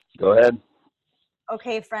Go ahead.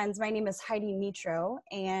 Okay, friends, my name is Heidi Mitro,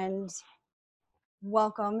 and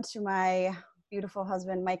welcome to my beautiful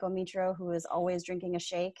husband, Michael Mitro, who is always drinking a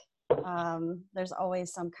shake. There's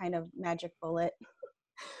always some kind of magic bullet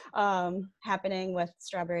happening with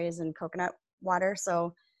strawberries and coconut water.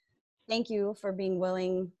 So, thank you for being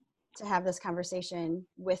willing to have this conversation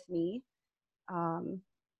with me. Um,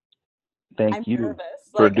 Thank I'm you nervous.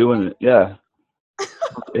 for Like, doing it. Yeah,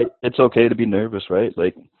 it's okay to be nervous, right?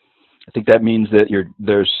 Like, I think that means that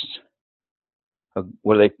there's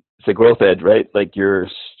it's a growth edge, right? Like you're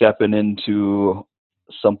stepping into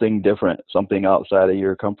something different, something outside of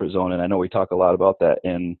your comfort zone. And I know we talk a lot about that,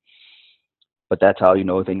 but that's how you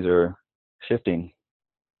know things are shifting.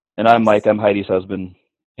 And I'm Mike. yes, I'm Heidi's husband,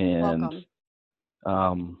 and welcome.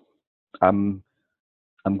 um, I'm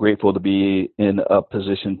I'm grateful to be in a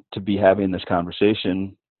position to be having this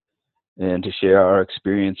conversation and to share our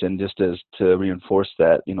experience, and just as to reinforce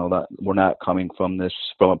that, that we're not coming from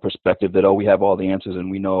a perspective that, oh, we have all the answers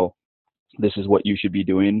and we know this is what you should be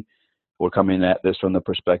doing. We're coming at this from the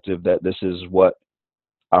perspective that this is what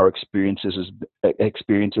our experiences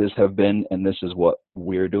have been, and this is what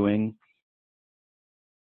we're doing.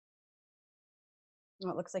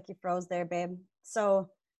 Well, it looks like you froze there, babe. So,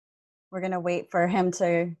 we're going to wait for him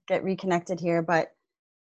to get reconnected here, but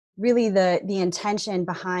really the intention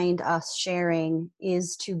behind us sharing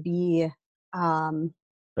is to be um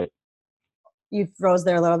Right. you froze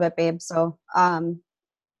there a little bit, babe. So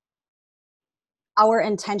our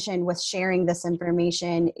intention with sharing this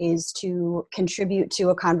information is to contribute to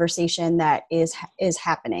a conversation that is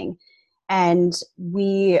happening, and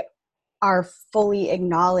we are fully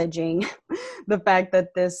acknowledging the fact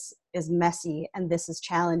that this is messy and this is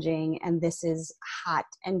challenging and this is hot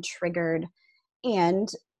and triggered. And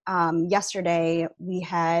yesterday we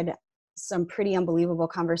had some pretty unbelievable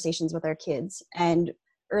conversations with our kids. And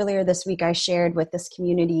earlier this week, I shared with this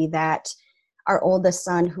community that our oldest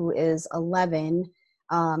son, who is 11,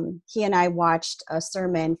 he and I watched a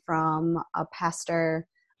sermon from a pastor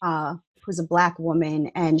who's a Black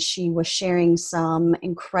woman, and she was sharing some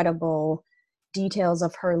incredible details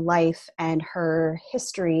of her life and her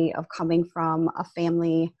history of coming from a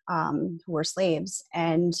family who were slaves,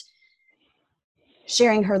 and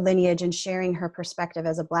sharing her lineage and sharing her perspective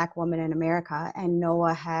as a Black woman in America. And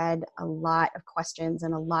Noah had a lot of questions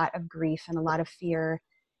and a lot of grief and a lot of fear.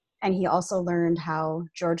 And he also learned how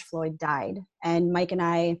George Floyd died. And Mike and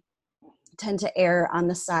I tend to err on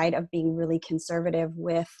the side of being really conservative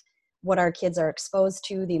with what our kids are exposed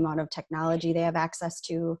to, the amount of technology they have access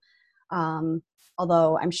to. Um,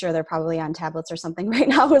 Although I'm sure they're probably on tablets or something right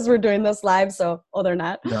now as we're doing this live. So, oh, they're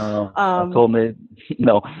not. No, I Um, told me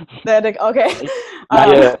no, okay. not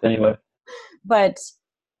Um, yet. Anyway, but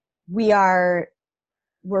we are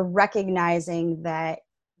we're recognizing that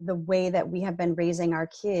the way that we have been raising our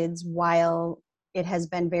kids, while it has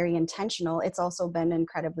been very intentional, it's also been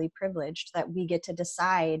incredibly privileged that we get to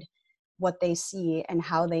decide what they see and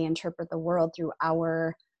how they interpret the world through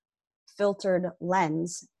our filtered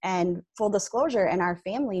lens. And full disclosure, in our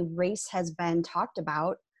family, race has been talked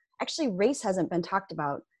about. Actually, race hasn't been talked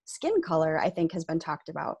about. Skin color, I think, has been talked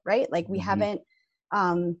about, right? Like, we hmm haven't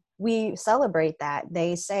we celebrate that.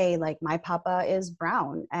 They say, like, my papa is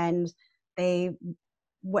brown, and they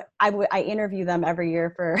I interview them every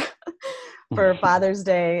year for for Father's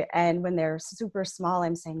Day, and when they're super small,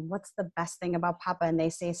 I'm saying, what's the best thing about papa? And they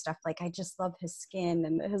say stuff like, I just love his skin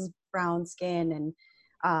and his brown skin. And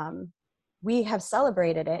we have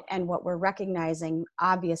celebrated it. And what we're recognizing,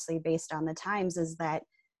 obviously based on the times, is that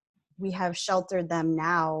we have sheltered them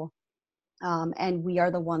now, and we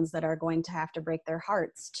are the ones that are going to have to break their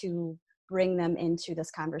hearts to bring them into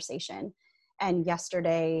this conversation. And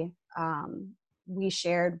yesterday, we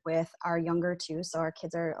shared with our younger two, so our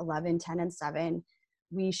kids are 11, 10, and 7.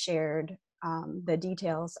 We shared the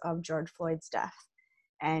details of George Floyd's death,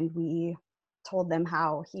 and we told them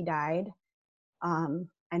how he died.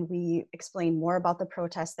 And we explained more about the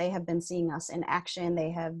protests. They have been seeing us in action.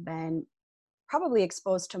 They have been probably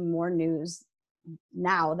exposed to more news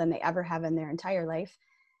now than they ever have in their entire life.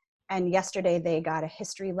 And yesterday they got a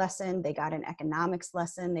history lesson, they got an economics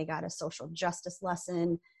lesson, they got a social justice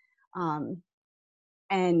lesson, um,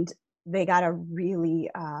 and they got a really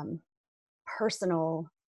personal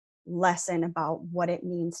lesson about what it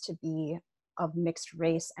means to be of mixed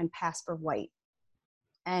race and pass for white.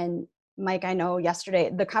 And Mike, I know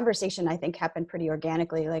yesterday the conversation, I think, happened pretty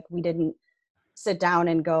organically. Like, we didn't sit down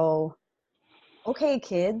and go, okay,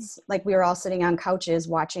 kids, like, we were all sitting on couches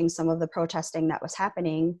watching some of the protesting that was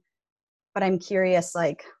happening. But I'm curious,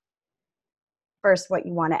 like, first, what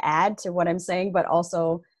you want to add to what I'm saying, but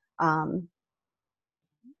also, um,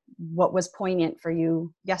 what was poignant for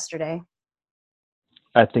you yesterday?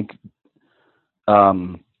 I think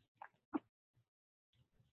um,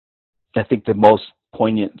 the most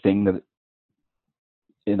poignant thing that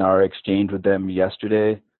in our exchange with them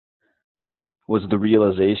yesterday was the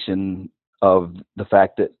realization of the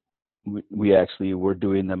fact that we actually were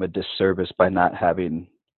doing them a disservice by not having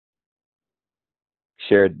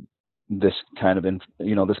shared this kind of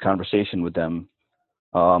this conversation with them,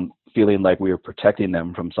 feeling like we were protecting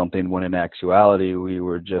them from something when in actuality we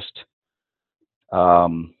were just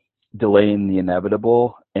delaying the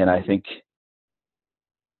inevitable. And I think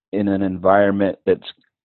in an environment that's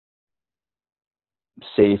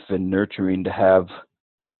safe and nurturing, to have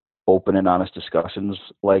open and honest discussions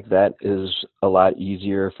like that is a lot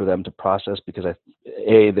easier for them to process, because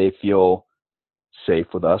they feel safe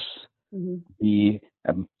with us. Mm-hmm. B,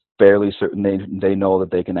 I'm fairly certain they know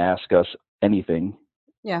that they can ask us anything.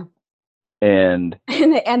 Yeah. And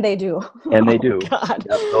they do. And they do. God.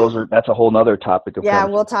 That's a whole nother topic of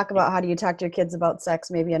conversation. We'll talk about how do you talk to your kids about sex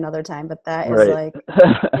maybe another time, but that is right.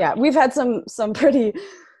 Yeah, we've had some pretty,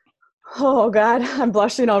 oh God, I'm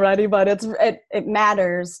blushing already, but it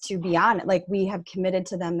matters to be honest. Like, we have committed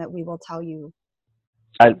to them that we will tell you.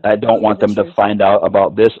 I don't want them to find out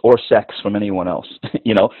about this or sex from anyone else,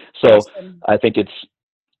 So I think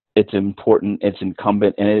it's important, it's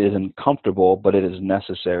incumbent, and it is uncomfortable, but it is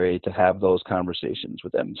necessary to have those conversations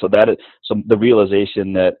with them. So the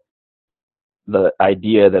realization that the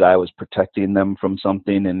idea that I was protecting them from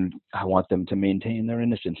something, and I want them to maintain their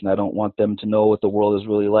innocence, and I don't want them to know what the world is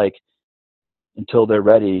really like until they're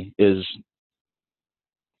ready, is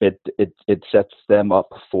it sets them up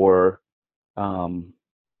for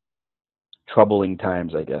troubling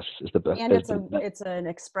times, I guess, is the best. And it's an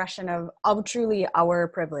expression of truly our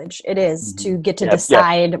privilege. It is to get to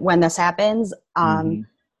decide when this happens.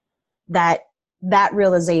 That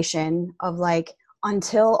realization of, like,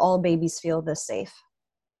 until all babies feel this safe,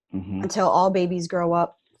 until all babies grow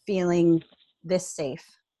up feeling this safe.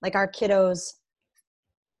 Like, our kiddos,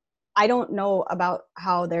 I don't know about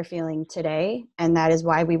how they're feeling today, and that is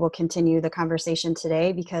why we will continue the conversation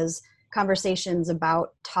today, because conversations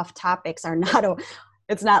about tough topics are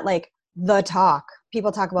it's not like the talk.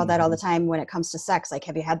 People talk about that all the time when it comes to sex. Like,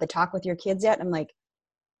 have you had the talk with your kids yet? I'm like,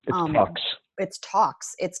 it's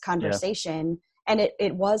talks, it's conversation. Yeah. And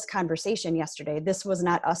it was conversation yesterday. This was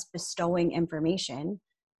not us bestowing information,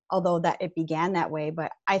 although that it began that way.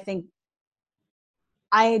 But I think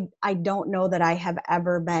I don't know that I have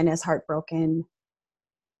ever been as heartbroken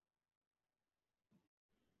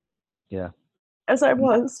as I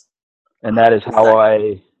was. And that is how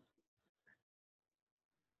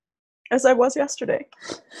as I was yesterday.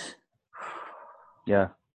 Yeah.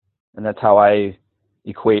 And that's how I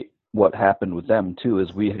equate what happened with them too,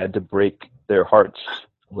 is we had to break their hearts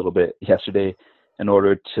a little bit yesterday in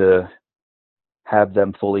order to have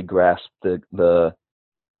them fully grasp the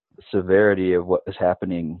severity of what is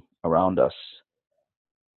happening around us.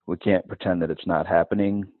 We can't pretend that it's not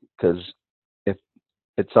happening, because if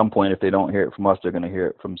at some point, if they don't hear it from us, they're going to hear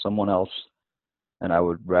it from someone else. And I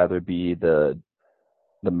would rather be the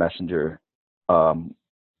messenger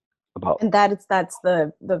about. And that's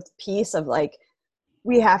the piece of, like,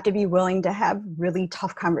 we have to be willing to have really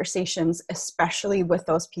tough conversations, especially with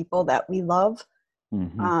those people that we love.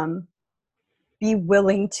 Be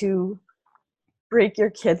willing to break your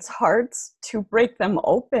kids' hearts, to break them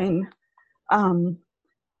open. And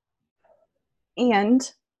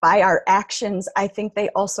by our actions, I think they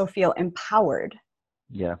also feel empowered.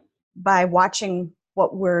 Yeah. By watching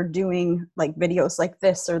what we're doing, like videos like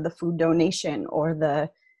this, or the food donation, or the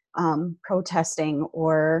protesting,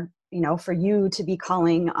 or, for you to be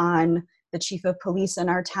calling on the chief of police in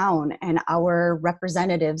our town, and our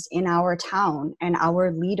representatives in our town, and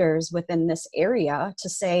our leaders within this area, to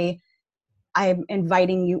say, I'm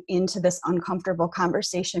inviting you into this uncomfortable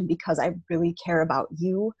conversation because I really care about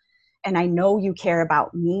you, and I know you care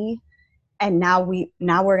about me, and now we're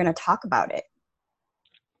going to talk about it.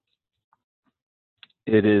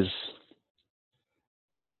 It is.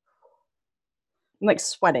 I'm like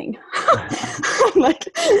sweating. I'm like,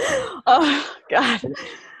 oh God. You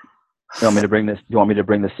want me to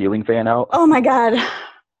bring the ceiling fan out? Oh my God.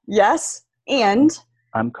 Yes. And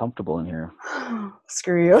I'm comfortable in here.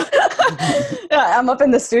 Screw you. Yeah, I'm up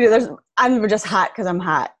in the studio. I'm just hot because I'm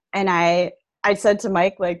hot. And I said to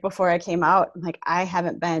Mike, like, before I came out, like, I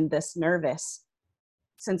haven't been this nervous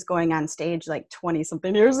since going on stage like 20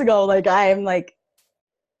 something years ago. Like, I am like,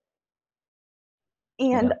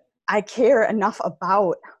 and I care enough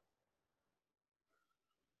about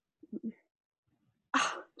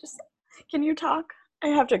just, can you talk? I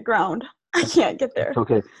have to ground. I can't get It's there.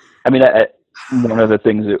 okay. I mean, one of the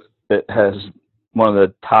things that has, one of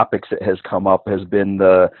the topics that has come up has been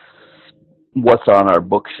the what's on our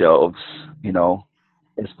bookshelves, you know,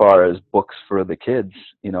 as far as books for the kids,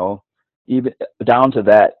 you know, even down to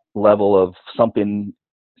that level of something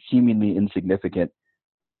seemingly insignificant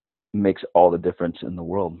makes all the difference in the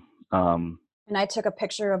world. Um, And I took a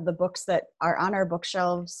picture of the books that are on our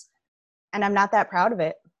bookshelves, and I'm not that proud of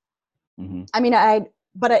it. mhm, I mean,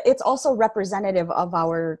 but it's also representative of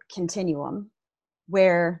our continuum,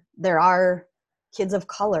 where there are kids of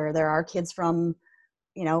color, there are kids from,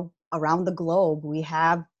 around the globe. We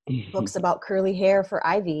have books about curly hair for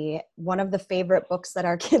Ivy. One of the favorite books that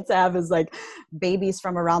our kids have is like babies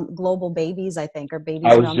from around, global babies, I think, or babies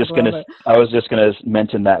around the globe. I was just gonna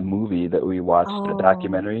mention that movie that we watched, the Oh,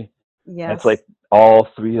 documentary. It's yes. like all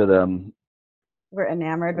three of them We're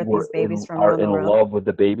enamored with these babies from are around in the world. love with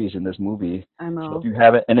the babies in this movie. I So if know. you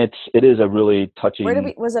haven't, and it is a really Where did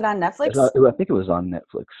touching. was it on Netflix? I think it was on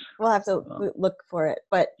Netflix. We'll have to Um, look for it,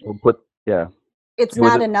 but we'll put yeah. it's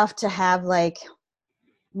Was not it? enough to have like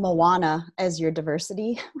Moana as your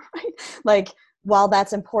diversity, right? Like, while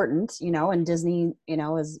that's important, and Disney,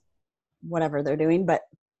 is whatever they're doing, but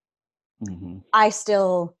Hmm.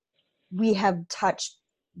 we have touched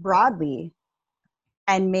broadly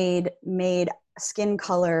and made skin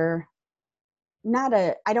color not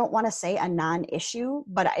I don't want to say a non-issue,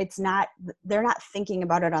 but it's not, they're not thinking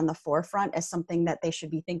about it on the forefront as something that they should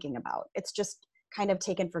be thinking about. It's just kind of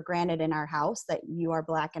taken for granted in our house that you are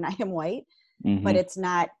Black and I am white, but Hmm. it's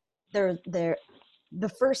not. They're the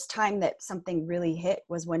first time that something really hit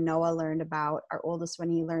was when Noah learned about, our oldest, when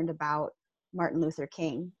he learned about Martin Luther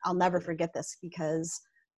King. I'll never forget this, because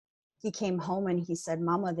he came home and he said,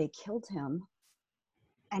 "Mama, they killed him."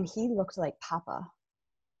 And he looked like Papa.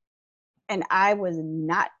 And I was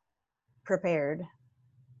not prepared.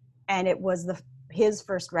 And it was his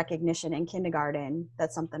first recognition in kindergarten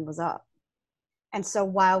that something was up. And so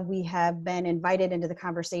while we have been invited into the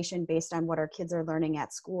conversation based on what our kids are learning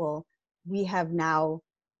at school, we have now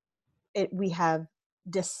we have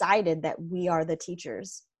decided that we are the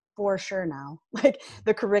teachers for sure now. Like,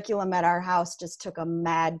 the curriculum at our house just took a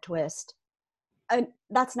mad twist. And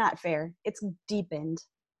that's not fair. It's deepened,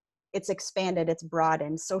 it's expanded, it's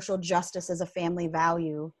broadened. Social justice as a family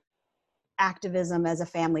value, activism as a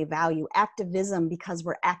family value, activism because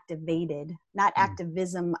we're activated, not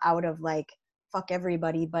activism out of like fuck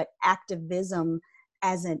everybody, but activism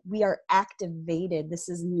as in we are activated. This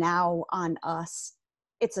is now on us.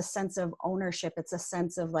 It's a sense of ownership. It's a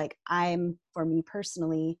sense of like, for me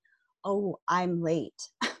personally, oh, I'm late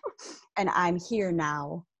and I'm here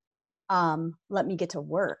now. Let me get to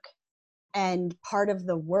work. And part of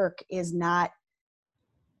the work is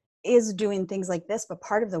doing things like this, but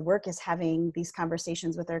part of the work is having these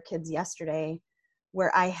conversations with our kids yesterday,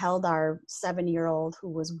 where I held our 7-year-old who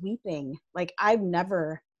was weeping. Like, I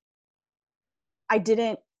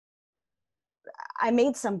didn't, I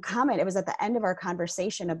made some comment. It was at the end of our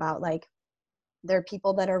conversation about like, there are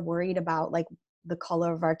people that are worried about like the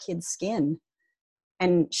color of our kids' skin.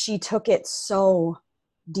 And she took it so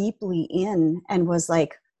deeply in and was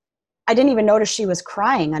like, I didn't even notice she was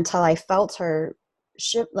crying until I felt her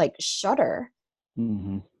shudder.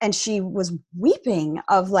 Hmm. And she was weeping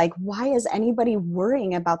of like, why is anybody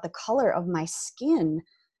worrying about the color of my skin?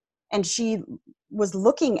 And she was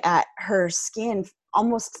looking at her skin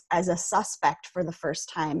almost as a suspect for the first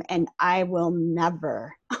time. And I will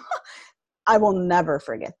never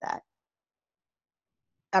forget that,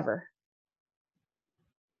 ever.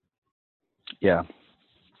 Yeah.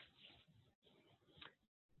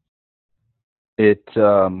 It.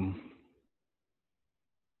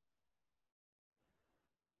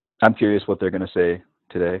 I'm curious what they're gonna say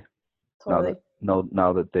today. Now that Totally.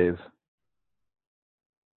 now that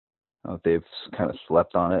they've kind of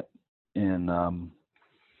slept on it, and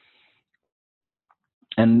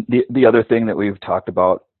the other thing that we've talked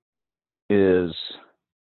about is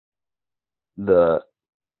the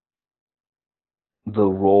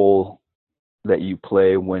role that you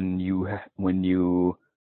play when you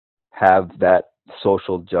have that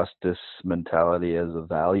social justice mentality as a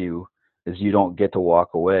value, is you don't get to walk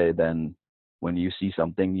away. Then when you see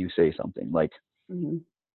something, you say something. Like, Mm-hmm.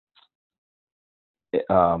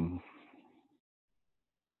 um,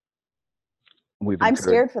 we've I'm encouraged.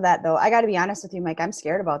 scared for that though. I got to be honest with you, Mike. I'm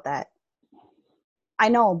scared about that. I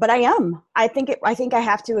know, but I am. I think I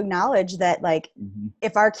have to acknowledge that, like, Hmm.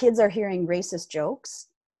 if our kids are hearing racist jokes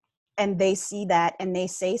and they see that and they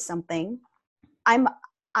say something, I'm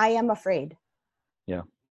I am afraid. Yeah.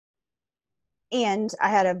 And I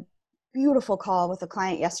had beautiful call with a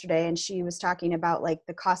client yesterday, and she was talking about like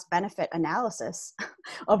the cost benefit analysis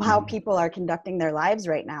of how Mhm. people are conducting their lives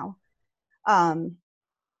right now. Um,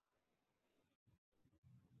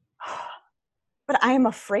 but I am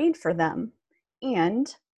afraid for them.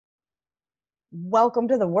 And welcome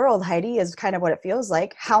to the world, Heidi, is kind of what it feels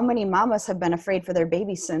like. How many mamas have been afraid for their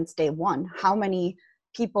baby since day one? How many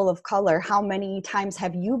people of color, how many times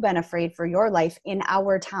have you been afraid for your life in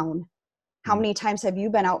our town? How Mm. many times have you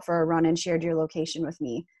been out for a run and shared your location with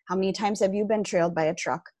me? How many times have you been trailed by a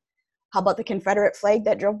truck? How about the Confederate flag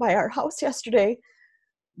that drove by our house yesterday?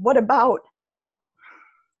 What about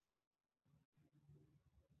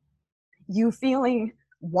you feeling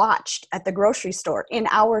watched at the grocery store in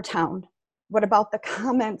our town? What about the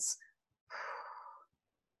comments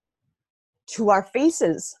to our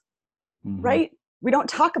faces, Mhm. right? We don't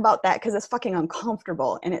talk about that because it's fucking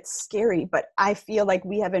uncomfortable and it's scary, but I feel like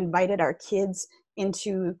we have invited our kids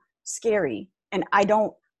into scary, and I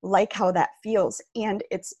don't like how that feels, and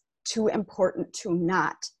it's too important to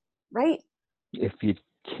not, right? If you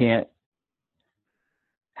can't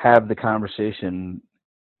have the conversation,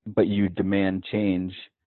 but you demand change,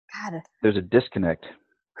 God. there's a disconnect.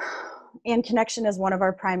 And connection is one of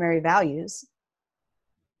our primary values.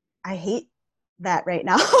 I hate that right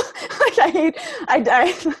now. Like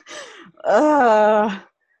oh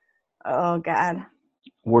God.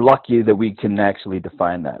 We're lucky that we can actually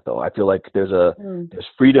define that, though. I feel like Mm. there's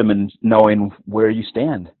freedom in knowing where you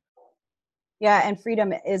stand. Yeah, and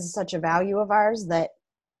freedom is such a value of ours that,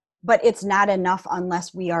 but it's not enough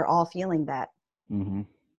unless we are all feeling that. Hmm.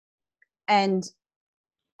 And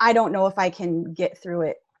I don't know if I can get through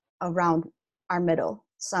it around our middle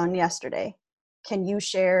son yesterday. Can you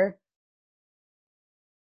share,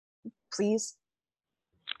 please?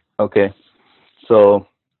 Okay, so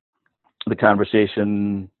the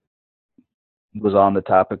conversation was on the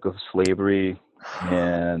topic of slavery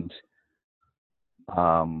and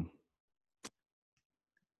um,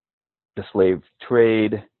 the slave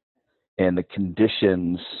trade and the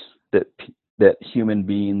conditions that human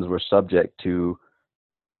beings were subject to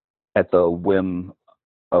at the whim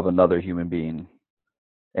of another human being.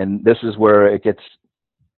 And this is where it gets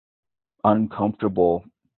uncomfortable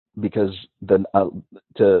because then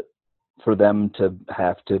to for them to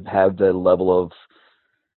have the level of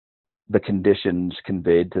the conditions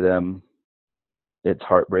conveyed to them, it's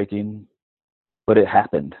heartbreaking, but it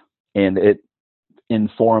happened, and it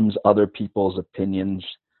informs other people's opinions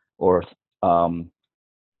or um,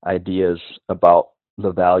 ideas about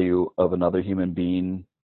the value of another human being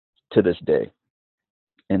to this day,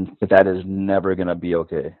 and that is never going to be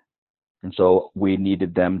okay. And so we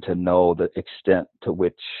needed them to know the extent to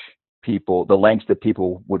which the lengths that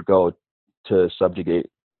people would go to subjugate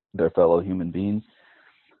their fellow human beings.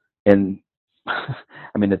 And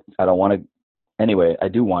I mean, I don't want to, anyway, I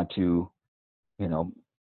do want to, you know,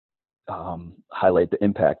 highlight the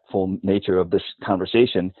impactful nature of this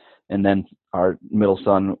conversation. And then our middle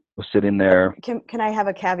son was sitting there. Can I have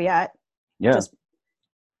a caveat? Yeah. Just,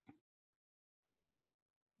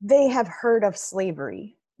 they have heard of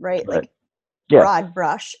slavery, right? Right. Like Yeah. broad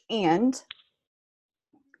brush, and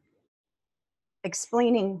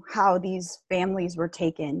explaining how these families were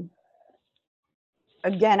taken.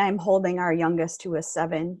 Again, I'm holding our youngest, who is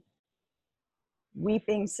 7,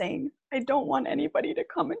 weeping, saying, I don't want anybody to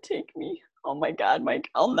come and take me. Oh my God, Mike,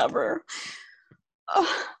 I'll never.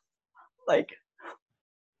 Ugh, like,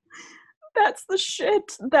 that's the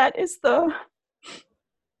shit. That is the.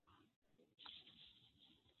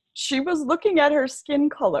 She was looking at her skin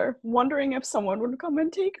color, wondering if someone would come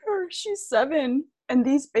and take her. She's 7, and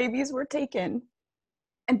these babies were taken.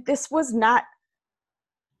 And this was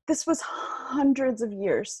hundreds of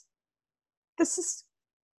years. This is,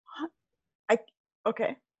 I,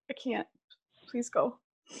 okay, I can't. Please go.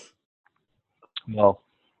 Well,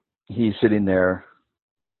 he's sitting there,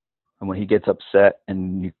 and when he gets upset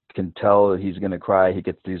and you can tell he's going to cry, he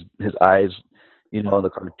gets his eyes,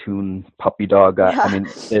 the cartoon puppy dog. I Yeah.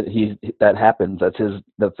 mean, that happens. That's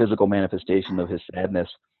the physical manifestation of his sadness.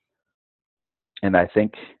 And I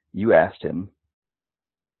think you asked him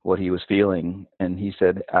what he was feeling, and he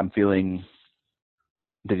said, "I'm feeling."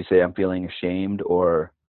 Did he say, "I'm feeling ashamed,"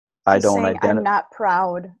 or "I He's don't saying, I'm identify"? not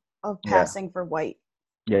proud of Yeah, passing for white.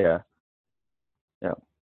 yeah, yeah.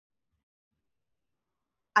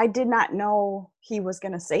 I did not know he was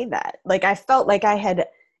going to say that. Like, I felt like I had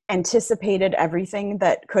anticipated everything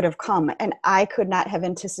that could have come, and I could not have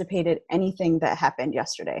anticipated anything that happened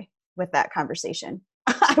yesterday with that conversation.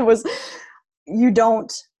 I was, you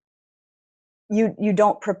don't, you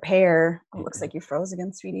don't prepare. Oh, it looks Yeah. like you froze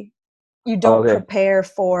again, sweetie. You Oh, don't okay. prepare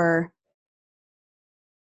for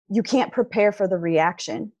you can't prepare for the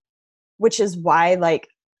reaction, which is why, like,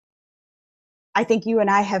 I think you and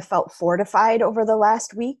I have felt fortified over the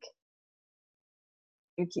last week.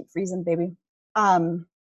 You keep freezing, baby.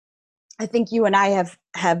 I think you and I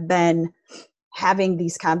have been having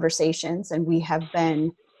these conversations, and we have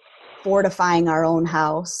been fortifying our own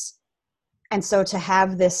house. And so to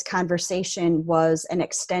have this conversation was an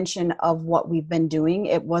extension of what we've been doing.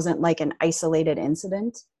 It wasn't like an isolated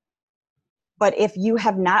incident. But if you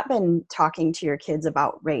have not been talking to your kids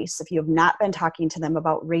about race, if you have not been talking to them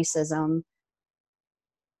about racism,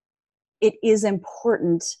 it is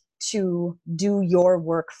important to do your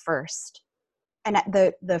work first. And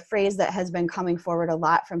the phrase that has been coming forward a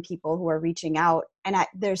lot from people who are reaching out, and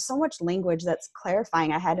there's so much language that's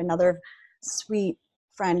clarifying. I had another sweet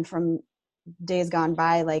friend from days gone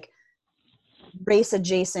by, like, race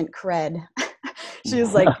adjacent cred.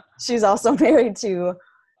 She's like, she's also married to,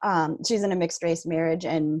 she's in a mixed race marriage,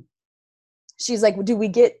 and she's like, do we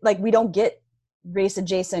get, like, we don't get race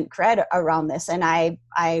adjacent cred around this. And I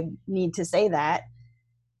need to say that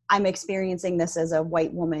I'm experiencing this as a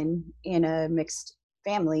white woman in a mixed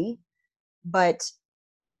family. But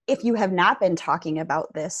if you have not been talking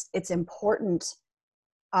about this, it's important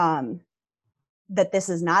that this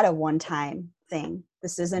is not a one-time thing.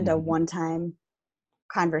 This isn't a one-time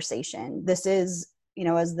conversation. This is, you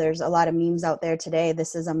know, as there's a lot of memes out there today,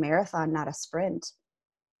 this is a marathon, not a sprint.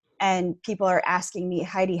 And people are asking me,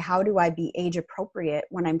 Heidi, how do I be age appropriate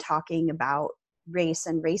when I'm talking about race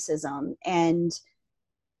and racism? And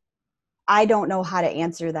I don't know how to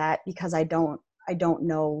answer that, because I don't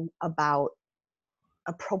know about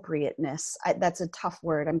appropriateness. That's a tough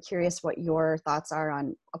word. I'm curious what your thoughts are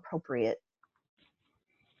on appropriate.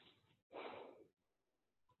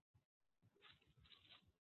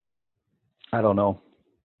 I don't know.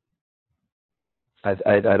 I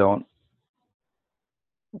don't.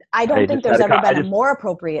 I don't think there's ever been a more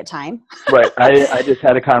appropriate time. Right. I just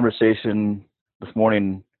had a conversation this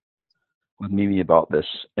morning with Mimi about this,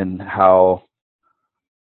 and how.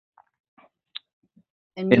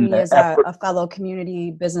 And Mimi is a fellow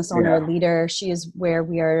community business owner, leader. She is where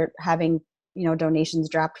we are having, you know, donations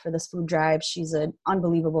dropped for this food drive. She's an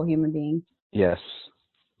unbelievable human being. Yes.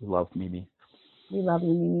 We love Mimi. We love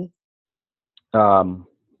you, Mimi.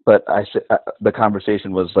 But I said, the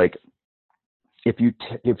conversation was like, if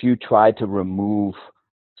you try to remove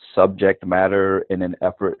subject matter in an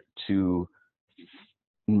effort to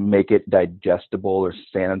make it digestible or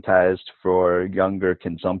sanitized for younger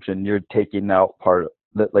consumption, you're taking out part of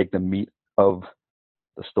the meat of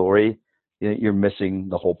the story. You're missing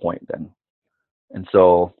the whole point then. And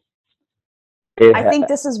so I think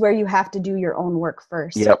this is where you have to do your own work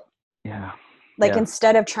first. Yep. Yeah. Like,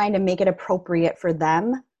 instead of trying to make it appropriate for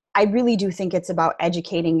them, I really do think it's about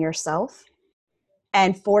educating yourself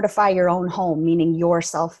and fortify your own home, meaning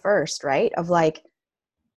yourself first, right? Of like,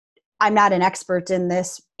 I'm not an expert in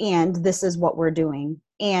this, and this is what we're doing.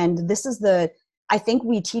 And this is I think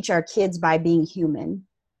we teach our kids by being human.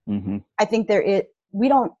 Mm-hmm. I think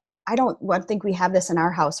I don't think we have this in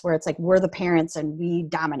our house where it's like, we're the parents and we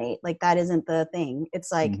dominate. Like, that isn't the thing.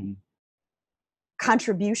 It's like,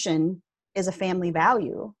 contribution is a family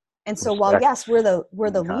value. And so while, yes, we're the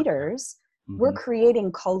leaders, we're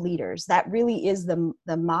creating co-leaders. That really is the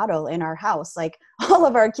model in our house. Like, all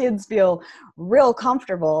of our kids feel real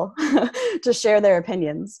comfortable to share their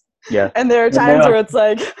opinions. Yeah. And there are times where it's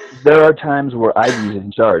like, there are times where Ivy's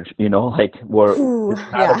in charge, you know, like, where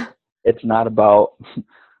it's not about.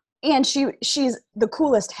 And she's the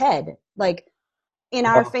coolest head. Like, in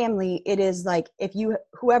our family, it is like,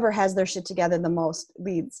 whoever has their shit together the most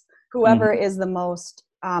leads. Whoever is the most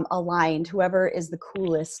aligned, whoever is the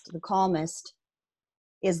coolest, the calmest,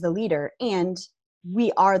 is the leader. And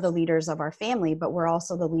we are the leaders of our family, but we're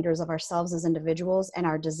also the leaders of ourselves as individuals. And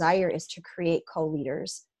our desire is to create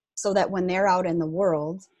co-leaders, so that when they're out in the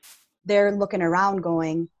world, they're looking around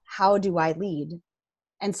going, how do I lead?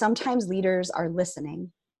 And sometimes leaders are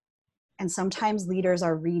listening. And sometimes leaders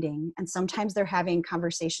are reading, and sometimes they're having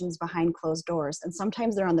conversations behind closed doors, and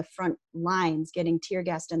sometimes they're on the front lines getting tear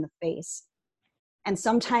gassed in the face. And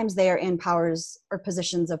sometimes they are in powers or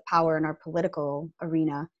positions of power in our political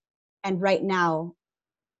arena. And right now,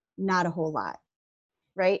 not a whole lot,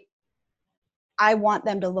 right? I want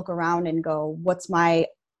them to look around and go, what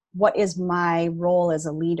is my role as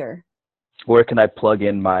a leader? Where can I plug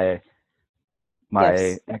in my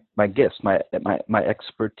gifts, my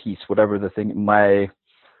expertise, whatever the thing,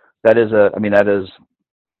 that is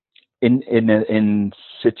in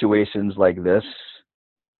situations like this,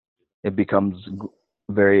 it becomes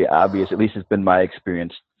very obvious, at least it's been my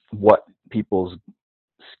experience, what people's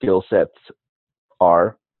skill sets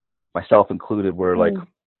are myself included, were like,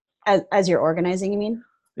 as you're organizing, you mean?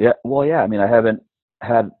 yeah, well, yeah. I mean, it's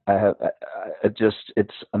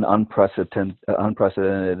an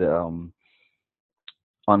unprecedented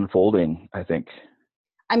unfolding, I think.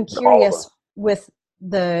 I'm curious with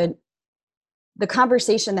the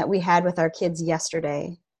conversation that we had with our kids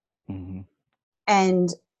yesterday, Mm-hmm. and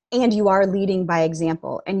you are leading by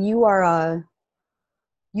example, and you are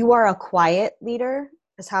a quiet leader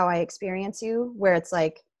is how I experience you, where it's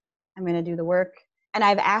like, I'm going to do the work. And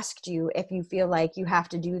I've asked you if you feel like you have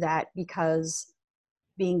to do that because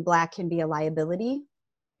being Black can be a liability.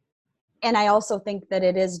 And I also think that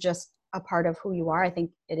it is just a part of who you are. I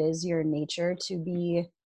think it is your nature to be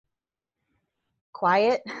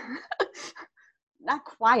quiet, not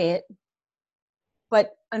quiet,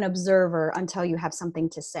 but an observer until you have something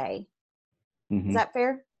to say. Mm-hmm. Is that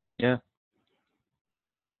fair? Yeah.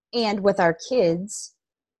 And with our kids,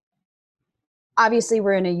 obviously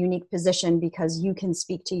we're in a unique position because you can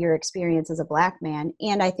speak to your experience as a Black man.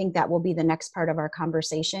 And I think that will be the next part of our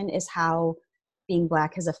conversation, is how being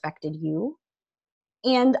Black has affected you.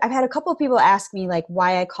 And I've had a couple of people ask me like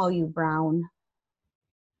why I call you Brown.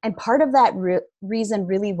 And part of that reason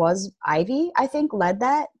really was Ivy, I think, led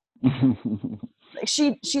that.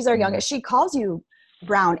 She's our youngest. She calls you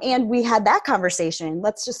Brown. And we had that conversation.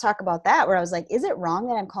 Let's just talk about that, where I was like, is it wrong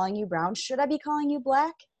that I'm calling you Brown? Should I be calling you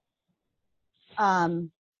Black? And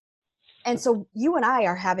so you and I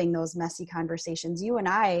are having those messy conversations. You and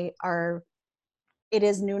I are, it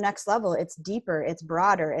is new next level. It's deeper, it's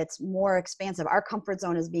broader, it's more expansive. Our comfort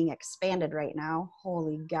zone is being expanded right now.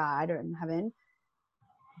 Holy God in heaven.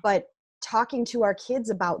 But talking to our kids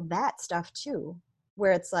about that stuff too,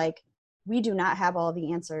 where it's like, we do not have all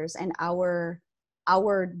the answers, and our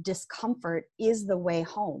discomfort is the way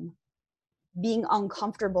home. Being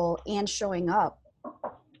uncomfortable and showing up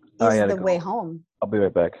is the way home. I'll be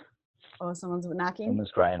right back. Oh, someone's knocking?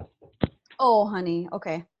 Someone's crying. Oh, honey.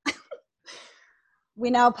 Okay.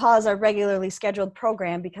 We now pause our regularly scheduled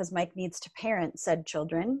program because Mike needs to parent said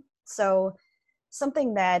children. So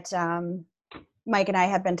something that Mike and I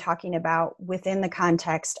have been talking about within the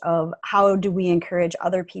context of how do we encourage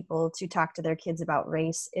other people to talk to their kids about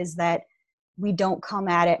race is that we don't come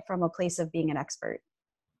at it from a place of being an expert,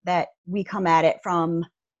 that we come at it from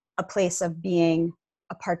a place of being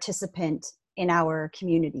a participant in our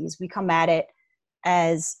communities. We come at it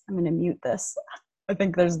as, I'm going to mute this. I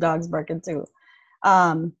think there's dogs barking too.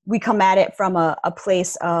 We come at it from a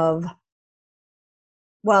place of,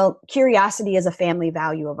 well, curiosity is a family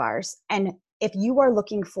value of ours. And if you are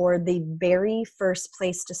looking for the very first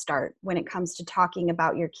place to start when it comes to talking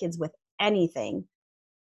about your kids with anything,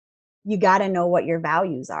 you got to know what your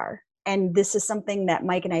values are. And this is something that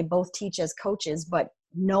Mike and I both teach as coaches, but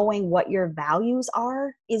knowing what your values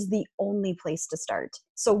are is the only place to start.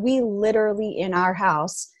 So we literally in our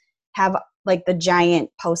house have like the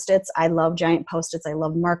giant Post-its. I love giant Post-its. I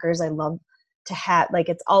love markers. I love to have, like,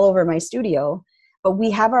 it's all over my studio, but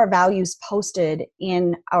we have our values posted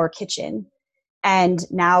in our kitchen. And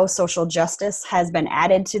now social justice has been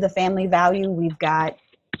added to the family value. We've got,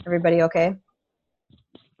 everybody okay?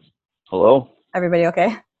 Hello? Everybody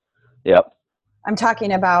okay? Yep. I'm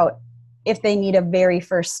talking about if they need a very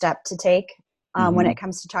first step to take when it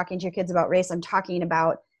comes to talking to your kids about race. I'm talking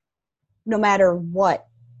about no matter what,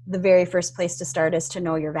 the very first place to start is to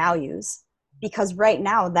know your values, because right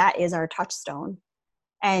now that is our touchstone.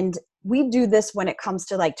 And we do this when it comes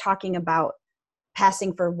to like talking about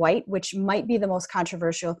passing for white, which might be the most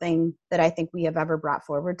controversial thing that I think we have ever brought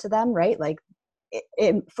forward to them, right? Like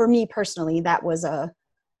for me personally, that was a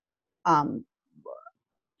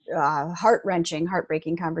heart-wrenching,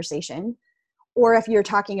 heartbreaking conversation. Or if you're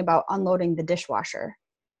talking about unloading the dishwasher,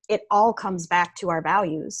 it all comes back to our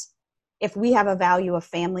values. If we have a value of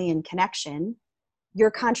family and connection,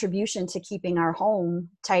 your contribution to keeping our home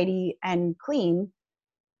tidy and clean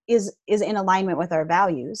is in alignment with our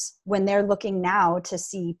values. When they're looking now to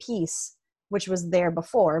see peace, which was there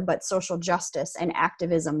before, but social justice and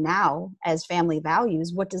activism now as family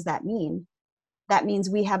values, what does that mean? That means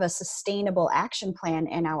we have a sustainable action plan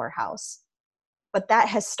in our house. But that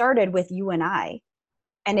has started with you and I.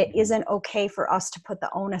 And it isn't okay for us to put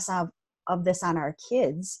the onus of this on our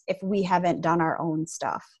kids if we haven't done our own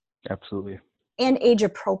stuff. Absolutely. And age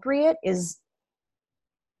appropriate is,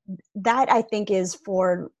 that I think is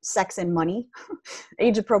for sex and money,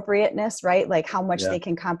 age appropriateness, right? Like how much they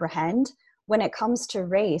can comprehend. When it comes to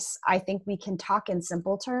race, I think we can talk in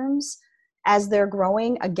simple terms as they're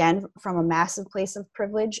growing, again, from a massive place of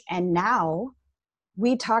privilege. And now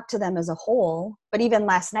we talk to them as a whole, but even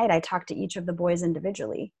last night I talked to each of the boys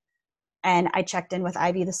individually. And I checked in with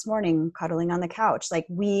Ivy this morning, cuddling on the couch. Like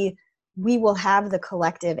we will have the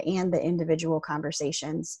collective and the individual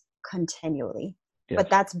conversations continually. Yes. But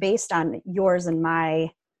that's based on yours and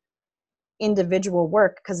my individual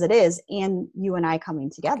work, because it is, and you and I coming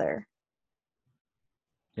together.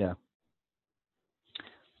 Yeah.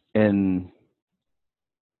 And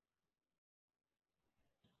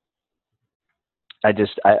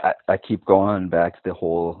I keep going back to the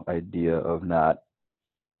whole idea of not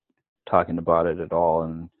talking about it at all,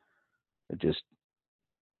 and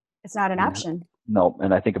it's not an option. No,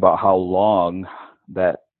 and I think about how long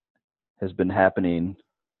that has been happening,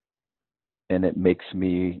 and it makes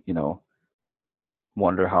me,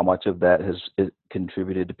 wonder how much of that has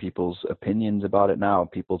contributed to people's opinions about it now,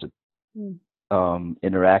 people's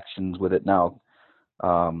interactions with it now.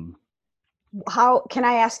 How can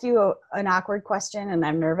I ask you an awkward question, and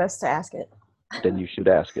I'm nervous to ask it? Then you should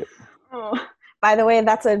ask it. By the way,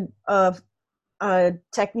 that's a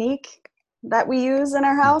technique that we use in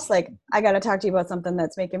our house. Like, I got to talk to you about something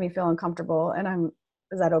that's making me feel uncomfortable, and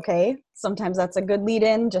is that okay? Sometimes that's a good lead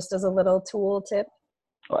in, just as a little tool tip.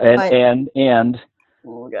 And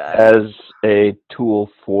oh God, as a tool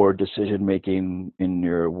for decision making in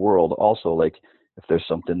your world, also, like if there's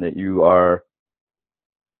something that you are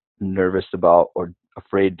nervous about or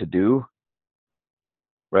afraid to do,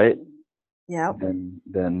 right? Yeah.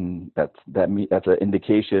 Then that's an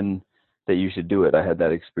indication that you should do it. I had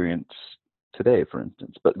that experience today, for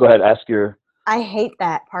instance. But go ahead, ask your. I hate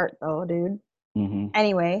that part though, dude. Mm-hmm.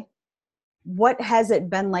 Anyway, what has it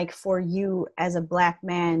been like for you as a Black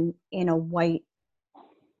man in a white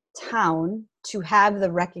town to have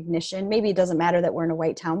the recognition? Maybe it doesn't matter that we're in a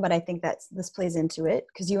white town, but I think this plays into it,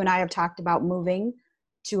 because you and I have talked about moving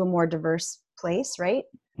to a more diverse place, right?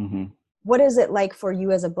 Mm-hmm. What is it like for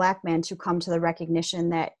you as a Black man to come to the recognition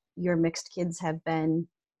that your mixed kids have been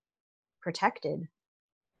protected?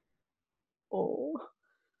 Oh,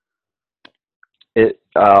 I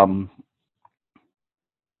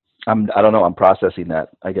don't know. I'm processing that,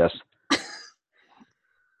 I guess.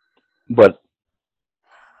 But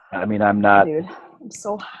I mean, I'm not. Dude, I'm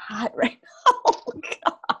so hot right now. Oh,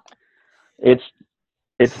 God. It's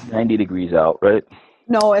 90 degrees out, right?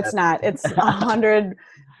 No, it's not. It's 100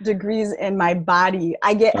 degrees in my body.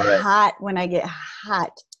 I get hot when I get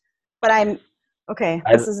hot, but I'm okay.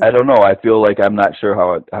 I don't know. I feel like I'm not sure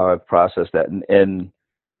how I've processed that, and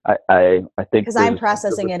I think because I'm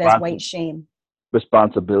processing it as white shame.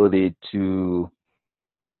 Responsibility to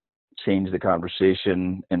change the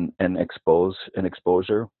conversation and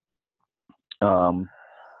exposure.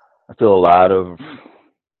 I feel a lot of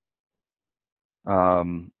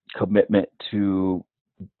commitment to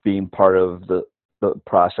being part of the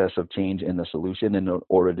process of change and the solution. And in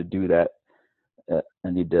order to do that, I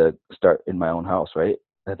need to start in my own house, right?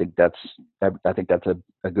 I think that's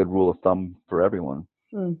a good rule of thumb for everyone.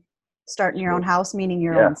 Start in your own house, meaning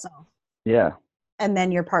your own self. Yeah. And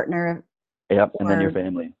then your partner. Yep. And then your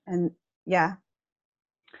family. And yeah.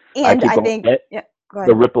 And I think go ahead.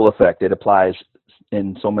 The ripple effect, it applies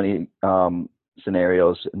in so many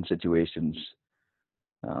scenarios and situations.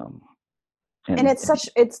 And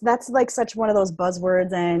that's like such one of those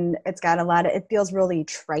buzzwords, and it's got it feels really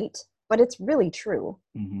trite, but it's really true.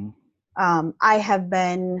 Mm-hmm. I have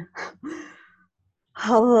been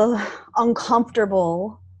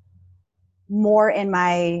uncomfortable more in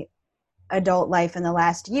my adult life in the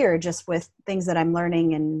last year, just with things that I'm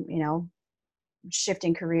learning and,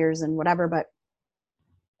 shifting careers and whatever. But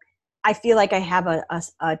I feel like I have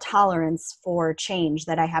a tolerance for change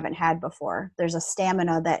that I haven't had before. There's a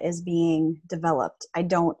stamina that is being developed. I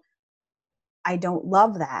don't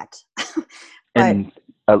love that. And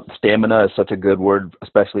stamina is such a good word,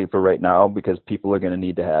 especially for right now, because people are going to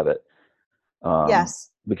need to have it. Yes.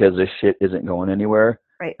 Because this shit isn't going anywhere.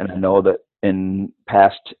 Right. And I know that in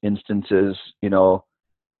past instances,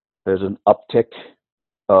 there's an uptick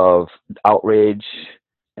of outrage,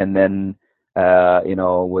 and then,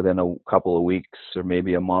 within a couple of weeks or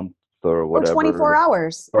maybe a month or whatever. Or 24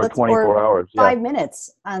 hours. Or 24 hours. 5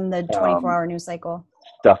 minutes on the 24-hour news cycle.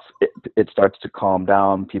 Stuff, it starts to calm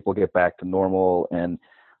down. People get back to normal, and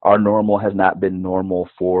our normal has not been normal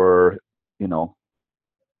for,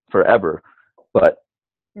 forever. But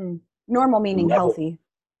normal meaning healthy.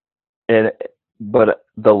 But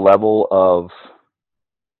the level of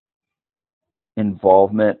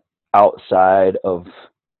involvement outside of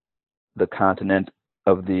the continent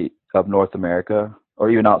of North America, or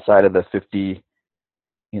even outside of the 50,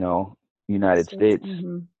 United States,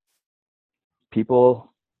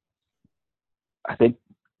 I think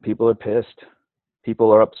people are pissed.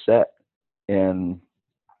 People are upset, and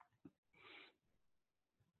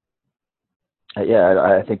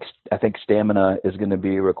Yeah, I think stamina is going to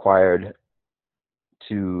be required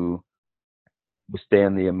to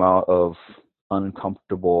withstand the amount of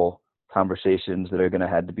uncomfortable conversations that are going to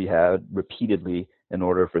have to be had repeatedly in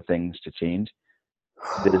order for things to change.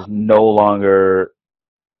 That is no longer,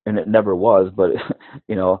 and it never was, but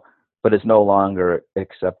you know, but it's no longer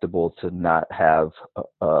acceptable to not have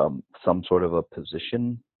some sort of a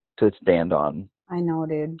position to stand on, I know,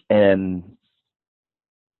 dude. and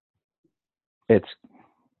it's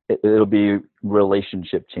it'll be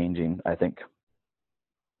relationship changing, I think.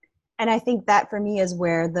 And I think that for me is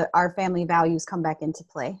where our family values come back into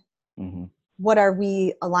play. Hmm. What are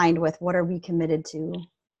we aligned with? What are we committed to?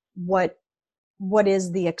 What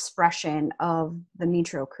is the expression of the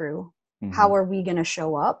Mitro crew? Hmm. How are we going to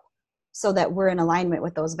show up so that we're in alignment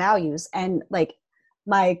with those values? And like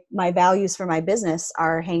my values for my business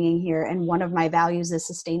are hanging here, and one of my values is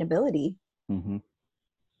sustainability. Hmm.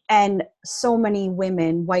 And so many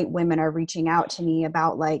women, white women, are reaching out to me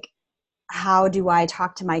about like, how do I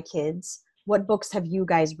talk to my kids? What books have you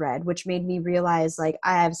guys read? Which made me realize like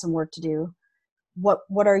I have some work to do.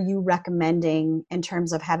 What are you recommending in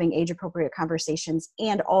terms of having age appropriate conversations?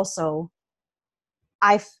 And also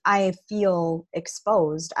I feel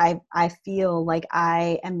exposed. I feel like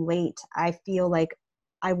I am late. I feel like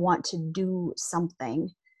I want to do something,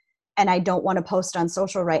 and I don't want to post on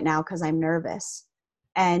social right now because I'm nervous.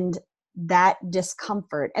 And that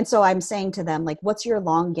discomfort. And so I'm saying to them, like, what's your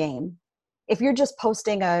long game? If you're just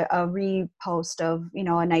posting a repost of, you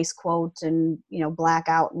know, a nice quote and, you know,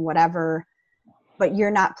 blackout and whatever, but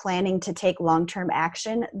you're not planning to take long-term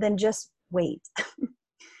action, then just wait.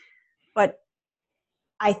 But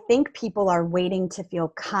I think people are waiting to feel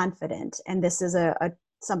confident. And this is a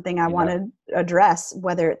something I want Yeah. to address,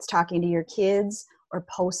 whether it's talking to your kids or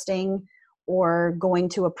posting or going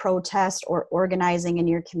to a protest or organizing in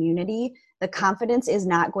your community. The confidence is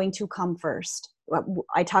not going to come first.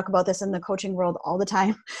 I talk about this in the coaching world all the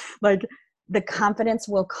time. Like, the confidence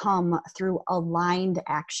will come through aligned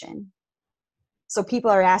action. So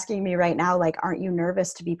people are asking me right now, like, aren't you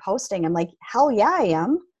nervous to be posting? I'm like, hell yeah, I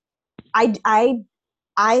am.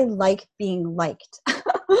 I like being liked.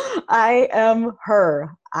 I am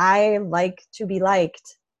her. I like to be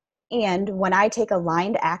liked. And when I take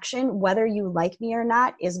aligned action, whether you like me or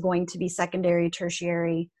not is going to be secondary,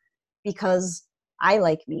 tertiary, because I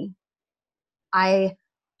like me. I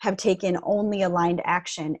have taken only aligned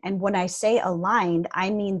action. And when I say aligned, I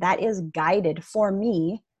mean that is guided for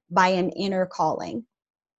me by an inner calling.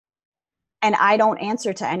 And I don't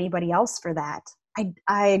answer to anybody else for that.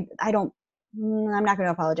 I don't, I'm not going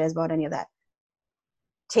to apologize about any of that.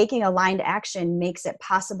 Taking aligned action makes it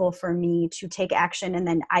possible for me to take action, and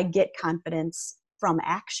then I get confidence from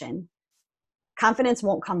action. Confidence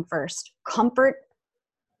won't come first. Comfort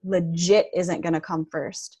legit isn't going to come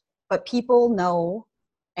first. But people know,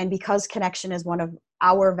 and because connection is one of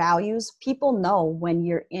our values, people know when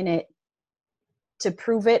you're in it to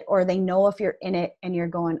prove it, or they know if you're in it and you're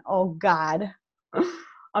going, oh God,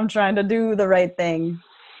 I'm trying to do the right thing.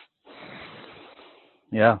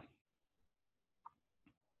 Yeah.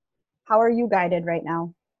 How are you guided right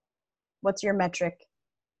now? What's your metric?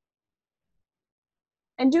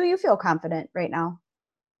 And do you feel confident right now?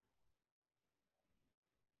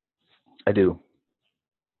 I do.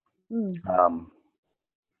 Hmm. Um,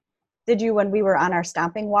 Did you when we were on our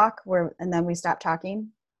stomping walk and then we stopped talking?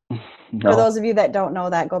 For no, those of you that don't know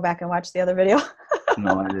that, go back and watch the other video.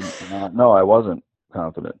 no, I didn't. No, I wasn't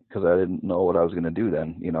confident because I didn't know what I was going to do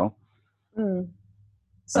then. Hmm.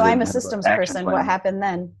 I So I'm didn't a have an systems action person. What plan. happened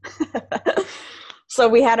then? So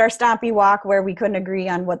we had our stompy walk where we couldn't agree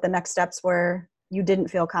on what the next steps were. You didn't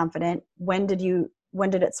feel confident. When did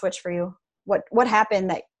it switch for you? What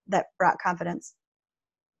happened that brought confidence?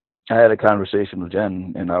 I had a conversation with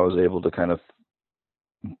Jen, and I was able to kind of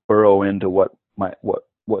burrow into what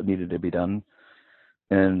needed to be done,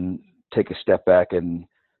 and take a step back and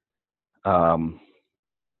um,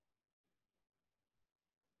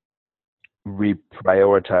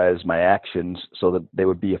 reprioritize my actions so that they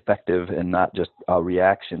would be effective and not just a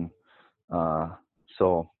reaction. Uh,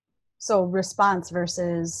 so So response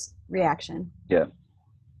versus reaction. yeah,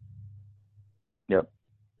 yep,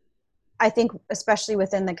 I think especially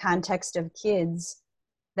within the context of kids,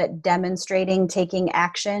 that demonstrating taking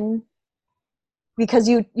action, because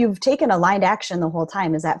you've taken aligned action the whole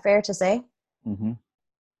time. Is that fair to say? hmm,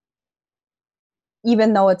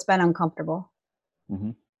 Even though it's been uncomfortable.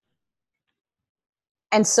 hmm.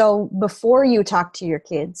 And so before you talk to your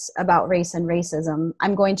kids about race and racism,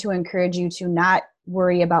 I'm going to encourage you to not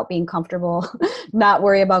worry about being comfortable, not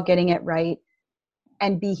worry about getting it right,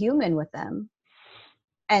 and be human with them.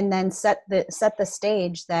 and then set the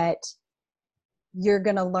stage that you're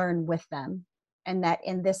going to learn with them, and that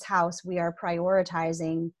in this house we are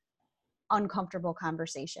prioritizing uncomfortable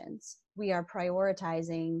conversations. We are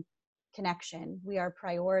prioritizing connection. We are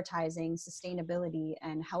prioritizing sustainability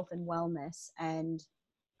and health and wellness. And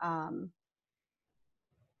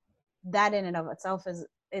that in and of itself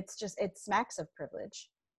it smacks of privilege.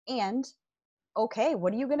 And okay,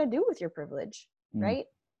 what are you going to do with your privilege? Right?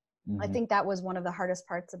 I think that was one of the hardest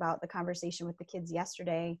parts about the conversation with the kids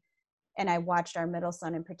yesterday. And I watched our middle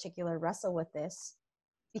son in particular wrestle with this,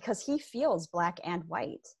 because he feels black and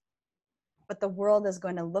white, but the world is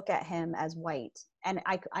going to look at him as white. And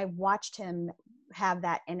I watched him have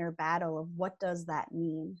that inner battle of, what does that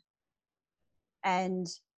mean? And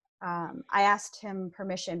I asked him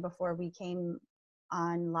permission before we came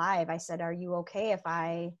on live. I said, are you okay if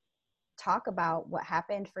I talk about what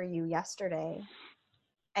happened for you yesterday?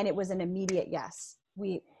 And it was an immediate yes.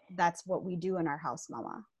 That's what we do in our house,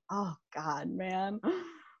 Mama. Oh God, man.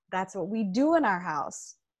 That's what we do in our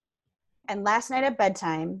house. And last night at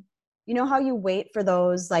bedtime, you know how you wait for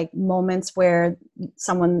those like moments where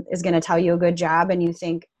someone is going to tell you a good job and you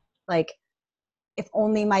think like, if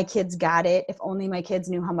only my kids got it, if only my kids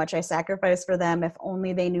knew how much I sacrificed for them, if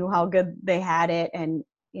only they knew how good they had it, and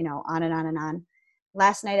on and on and on.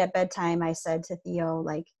 Last night at bedtime, I said to Theo,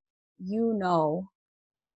 like,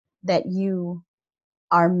 that you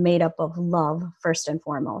are made up of love first and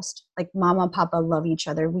foremost. Like, Mama and Papa love each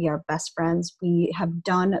other. We are best friends. We have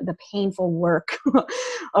done the painful work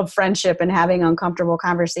of friendship and having uncomfortable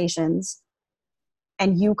conversations.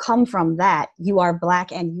 And you come from that. You are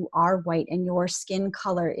black and you are white, and your skin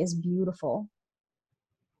color is beautiful.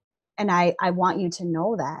 And I want you to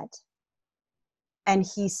know that. And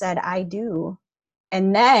he said, I do.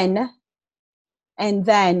 And then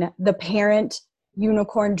the parent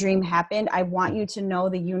unicorn dream happened. I want you to know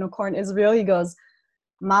the unicorn is real. He goes,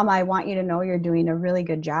 Mama, I want you to know you're doing a really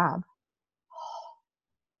good job.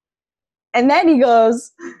 And then he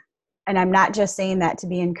goes, and I'm not just saying that to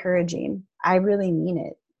be encouraging. I really mean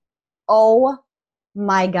it. Oh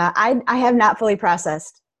my God. I have not fully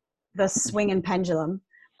processed the swing and pendulum,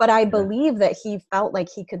 but I believe that he felt like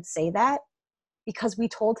he could say that because we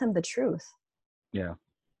told him the truth. Yeah.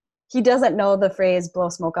 He doesn't know the phrase blow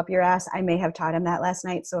smoke up your ass. I may have taught him that last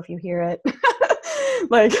night. So if you hear it,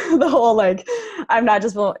 like the whole, like, I'm not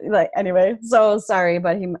just like, anyway, so sorry,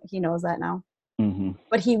 but he knows that now. Mm-hmm.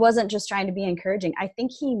 But he wasn't just trying to be encouraging. I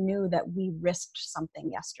think he knew that we risked something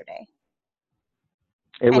yesterday.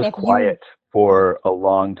 It was quiet for a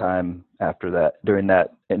long time after that, during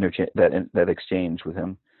that that exchange with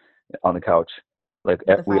him on the couch. Like,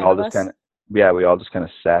 we all just kind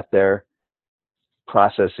of sat there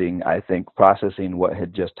processing what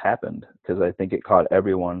had just happened, because I think it caught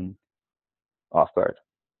everyone off guard,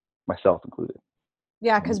 myself included.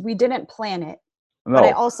 Yeah, because we didn't plan it. No. But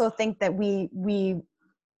I also think that we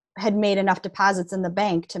had made enough deposits in the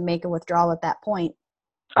bank to make a withdrawal at that point.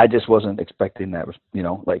 I just wasn't expecting that,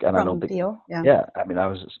 like, and I don't think. Theo, yeah. Yeah, I mean, I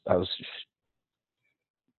was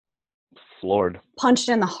floored. Punched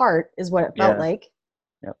in the heart is what it felt like.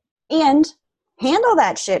 Yep. And handle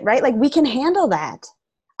that shit, right? Like, we can handle that.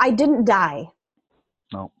 I didn't die.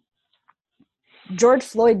 No. George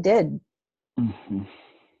Floyd did. Mm-hmm.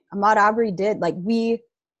 Ahmaud Arbery did. Like,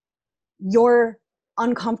 your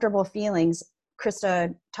uncomfortable feelings.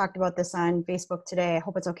 Krista talked about this on Facebook today. I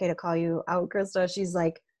hope it's okay to call you out, Krista. She's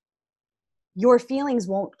like, your feelings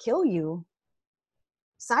won't kill you.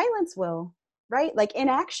 Silence will, right? Like,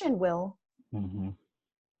 inaction will. Mm-hmm.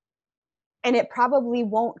 And it probably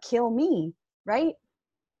won't kill me, right?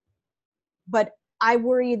 But I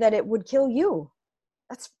worry that it would kill you.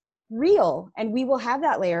 That's real. And we will have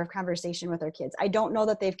that layer of conversation with our kids. I don't know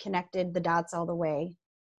that they've connected the dots all the way.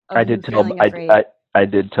 I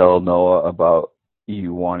did tell Noah about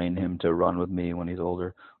you wanting him to run with me when he's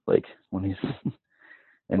older, like when he's.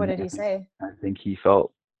 What did he say? I think he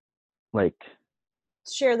felt like.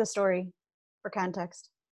 Share the story for context.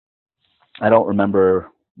 I don't remember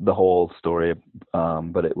the whole story,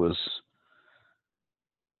 but it was.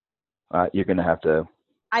 You're gonna have to.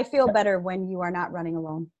 I feel better when you are not running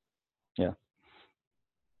alone. Yeah.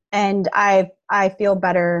 And I feel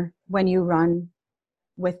better when you run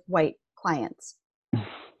with white clients.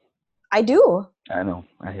 I do. I know.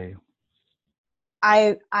 I hear you.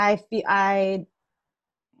 I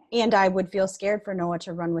would feel scared for Noah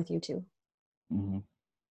to run with you too. Mm-hmm.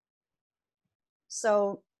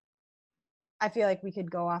 So I feel like we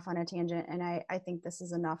could go off on a tangent, and I think this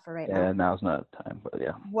is enough for right now. Yeah, now's not the time, but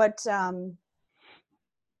yeah.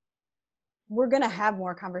 we're going to have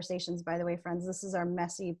more conversations, by the way, friends. This is our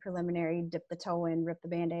messy preliminary, dip the toe in, rip the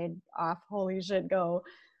Band-Aid off, holy shit, go.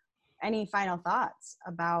 Any final thoughts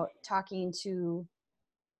about talking to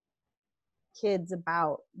kids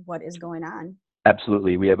about what is going on?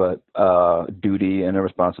 Absolutely. We have a duty and a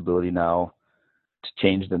responsibility now to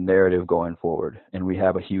change the narrative going forward. And we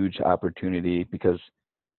have a huge opportunity because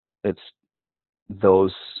it's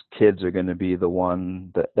those kids are going to be the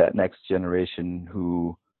one that next generation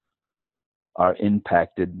who are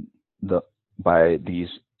impacted by these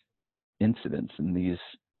incidents and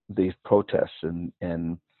these protests and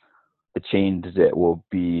the change that will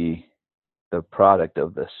be the product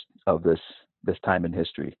of this time in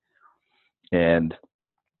history. And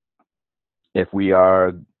if we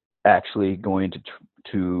are actually going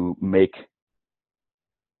to make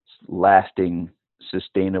lasting,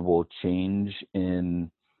 sustainable change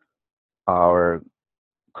in our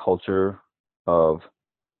culture of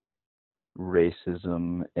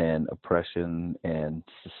racism and oppression and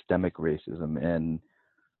systemic racism, and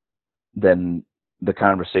then the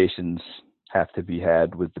conversations have to be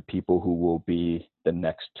had with the people who will be the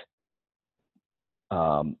next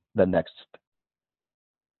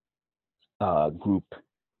group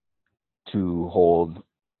to hold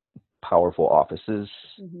powerful offices,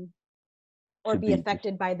 mm-hmm. Or be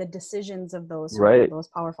affected by the decisions of those who right. hold those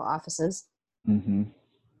powerful offices. Mm-hmm.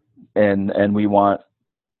 And we want,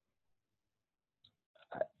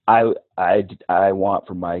 I want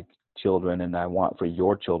for my children, and I want for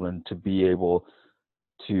your children to be able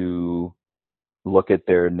to look at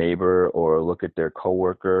their neighbor or look at their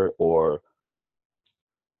coworker or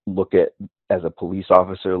look at, as a police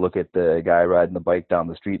officer, look at the guy riding the bike down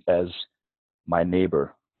the street as my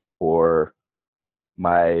neighbor or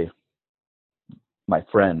my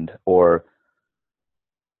friend or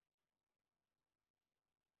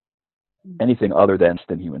anything other than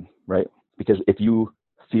human, right? Because if you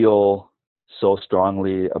feel so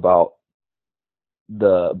strongly about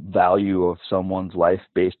the value of someone's life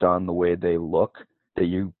based on the way they look, that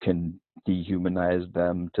you can dehumanize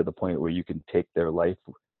them to the point where you can take their life,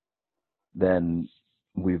 then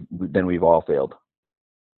we've all failed.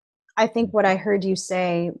 I think what I heard you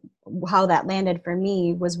say, how that landed for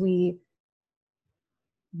me, was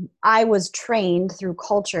I was trained through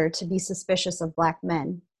culture to be suspicious of Black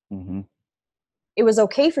men. Mm-hmm. It was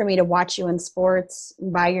okay for me to watch you in sports,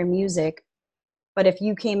 buy your music, but if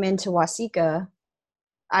you came into Waseca,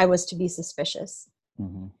 I was to be suspicious.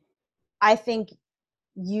 Mm-hmm. I think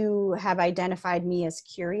you have identified me as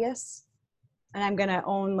curious, and I'm going to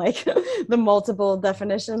own like the multiple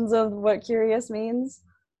definitions of what curious means.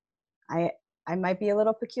 I might be a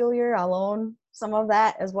little peculiar. I'll own some of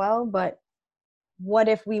that as well, but what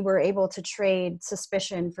if we were able to trade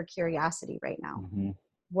suspicion for curiosity right now? Mm-hmm.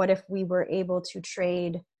 What if we were able to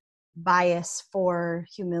trade bias for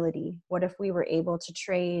humility? What if we were able to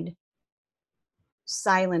trade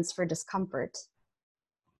silence for discomfort?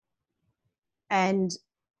 And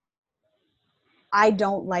I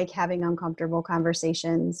don't like having uncomfortable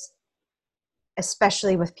conversations,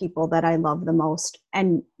 especially with people that I love the most.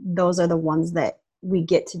 And those are the ones that we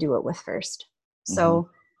get to do it with first. So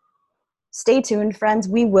stay tuned, friends.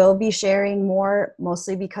 We will be sharing more,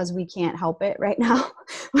 mostly because we can't help it right now.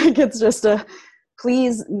 Like, it's just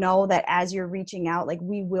please know that as you're reaching out, like,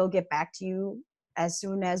 we will get back to you as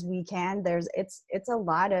soon as we can. It's a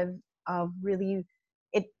lot of really,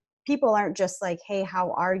 people aren't just like, hey,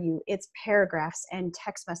 how are you? It's paragraphs and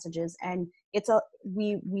text messages. And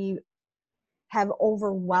we have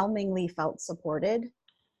overwhelmingly felt supported,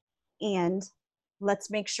 and let's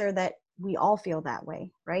make sure that we all feel that way,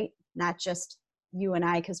 right? Not just you and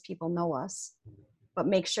I, because people know us, but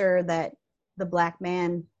make sure that the Black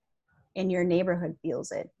man in your neighborhood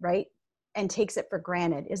feels it, right? And takes it for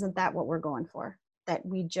granted. Isn't that what we're going for? That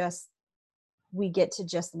we get to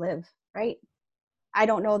just live, right? I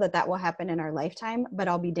don't know that will happen in our lifetime, but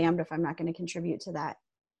I'll be damned if I'm not going to contribute to that,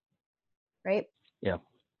 right? Yeah.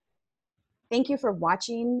 Thank you for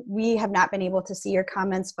watching. We have not been able to see your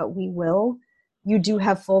comments, but we will. You do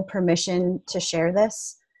have full permission to share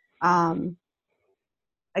this.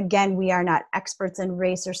 Again, we are not experts in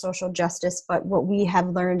race or social justice, but what we have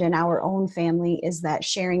learned in our own family is that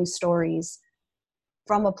sharing stories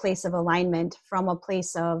from a place of alignment, from a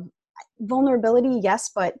place of vulnerability,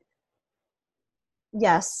 yes,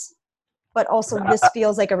 but also this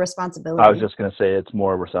feels like a responsibility. I was just going to say it's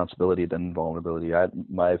more responsibility than vulnerability.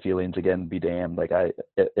 My feelings, again, be damned. Like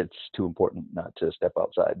it's too important not to step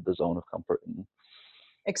outside the zone of comfort and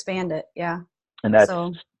expand it. Yeah. And that's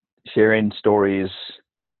sharing stories.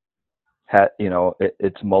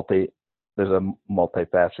 It's a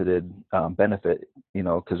multifaceted benefit,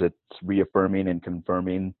 because it's reaffirming and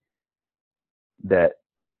confirming that,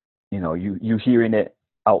 you hearing it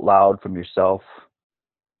out loud from yourself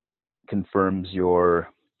confirms your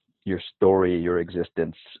story, your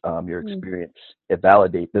existence, your experience.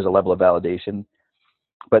 There's a level of validation,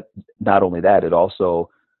 but not only that, it also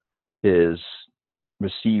is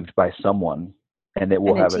received by someone, and it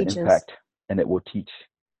will have an impact, and it will teach.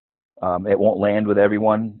 It won't land with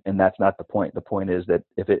everyone, and that's not the point. The point is that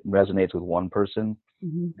if it resonates with one person,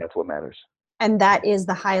 that's what matters. And that is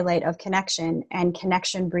the highlight of connection, and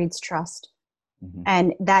connection breeds trust.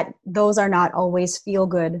 And that those are not always feel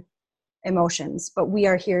good emotions, but we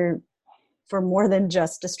are here for more than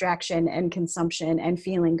just distraction and consumption and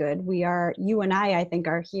feeling good. You and I think,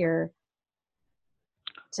 are here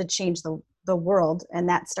to change the world, and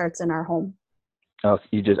that starts in our home. Oh,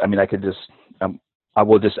 I just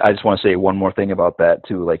want to say one more thing about that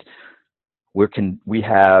too. Like, we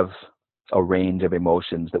have a range of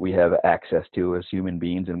emotions that we have access to as human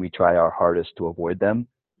beings, and we try our hardest to avoid them.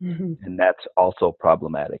 And that's also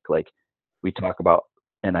problematic. Like, we talk about,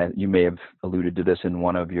 and you may have alluded to this in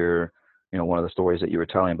one of your, one of the stories that you were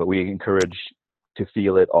telling, but we encourage to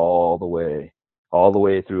feel it all the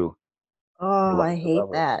way through. Oh, I hate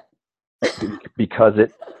that. Because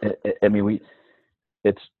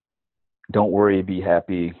it's don't worry, be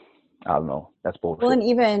happy. I don't know. That's bullshit. Well, and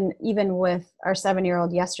even with our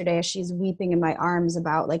 7-year-old yesterday, as she's weeping in my arms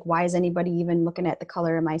about, like, why is anybody even looking at the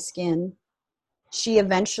color of my skin? She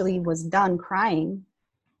eventually was done crying.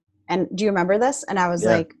 And do you remember this? And I was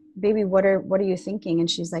like, baby, what are you thinking? And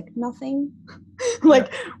she's like, nothing.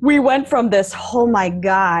 Like, we went from this, oh my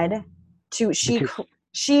God, to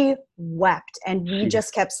she wept, and we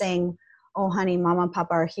just kept saying, oh honey, mama and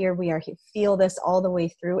papa are here. We are here. Feel this all the way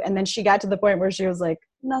through. And then she got to the point where she was like,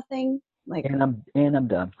 nothing. Like, and I'm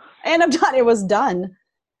done. And I'm done. It was done.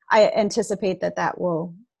 I anticipate that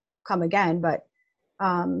will come again, but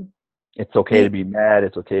it's okay to be mad.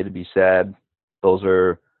 It's okay to be sad. Those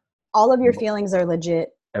are all of your feelings are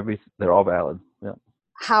legit. They're all valid. Yeah.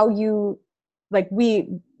 How you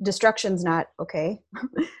destruction's not okay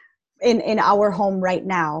in our home right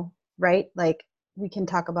now, right? Like, we can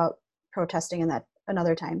talk about protesting and that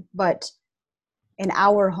another time, but in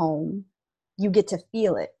our home, you get to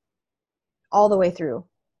feel it all the way through.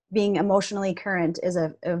 Being emotionally current is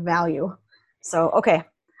a value. So, okay.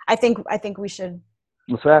 I think we should,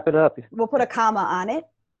 let's wrap it up. We'll put a comma on it.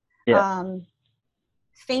 Yeah.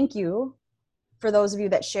 Thank you for those of you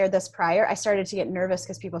that shared this prior. I started to get nervous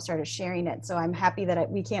because people started sharing it. So I'm happy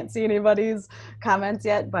that we can't see anybody's comments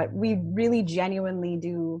yet, but we really genuinely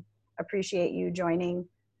do appreciate you joining.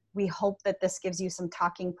 We hope that this gives you some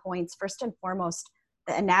talking points. First and foremost,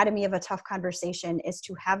 the anatomy of a tough conversation is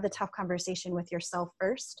to have the tough conversation with yourself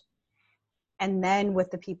first, and then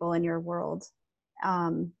with the people in your world.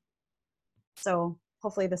 So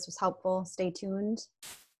hopefully this was helpful. Stay tuned.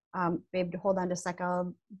 Babe, hold on just a sec.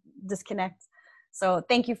 I'll disconnect. So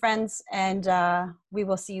thank you, friends, and we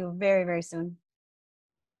will see you very, very soon.